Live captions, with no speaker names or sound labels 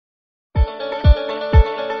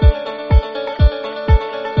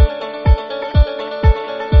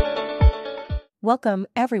Welcome,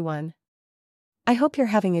 everyone. I hope you're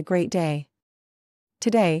having a great day.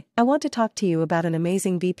 Today, I want to talk to you about an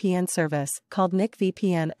amazing VPN service called Nic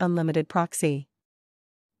VPN Unlimited Proxy.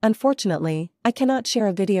 Unfortunately, I cannot share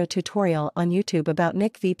a video tutorial on YouTube about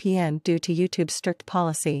Nic VPN due to YouTube's strict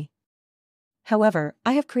policy. However,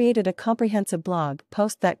 I have created a comprehensive blog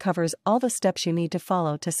post that covers all the steps you need to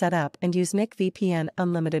follow to set up and use Nic VPN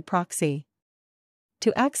Unlimited Proxy.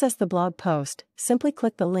 To access the blog post, simply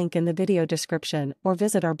click the link in the video description or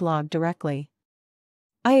visit our blog directly.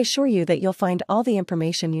 I assure you that you'll find all the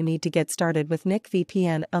information you need to get started with Nic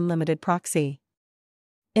VPN Unlimited Proxy.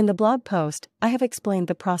 In the blog post, I have explained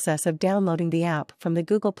the process of downloading the app from the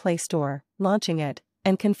Google Play Store, launching it,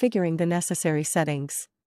 and configuring the necessary settings.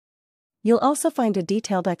 You'll also find a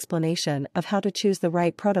detailed explanation of how to choose the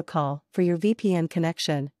right protocol for your VPN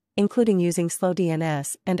connection, including using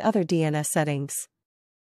SLOWDNS and other DNS settings.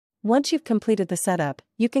 Once you've completed the setup,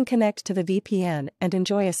 you can connect to the VPN and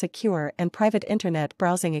enjoy a secure and private internet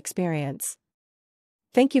browsing experience.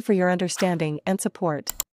 Thank you for your understanding and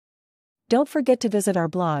support. Don't forget to visit our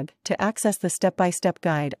blog to access the step-by-step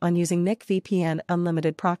guide on using Nic VPN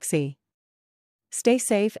Unlimited Proxy. Stay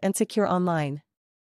safe and secure online.